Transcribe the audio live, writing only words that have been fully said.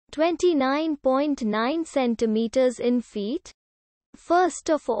29.9 centimeters in feet? First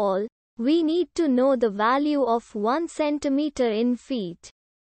of all, we need to know the value of 1 centimeter in feet.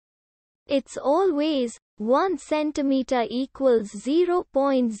 It's always 1 centimeter equals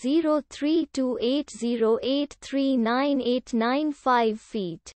 0.03280839895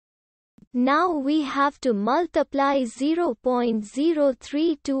 feet. Now we have to multiply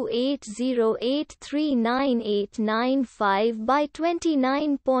 0.03280839895 by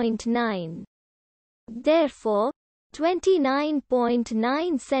 29.9. Therefore,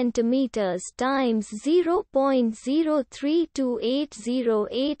 29.9 centimeters times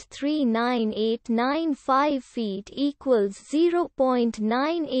 0.03280839895 feet equals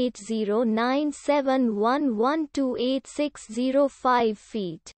 0.9809711288605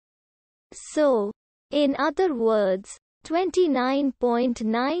 feet. So, in other words,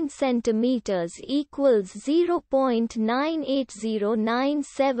 29.9 centimeters equals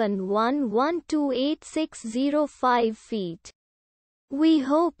 0.9809711288605 feet. We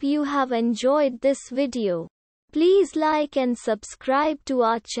hope you have enjoyed this video. Please like and subscribe to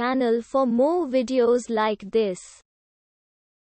our channel for more videos like this.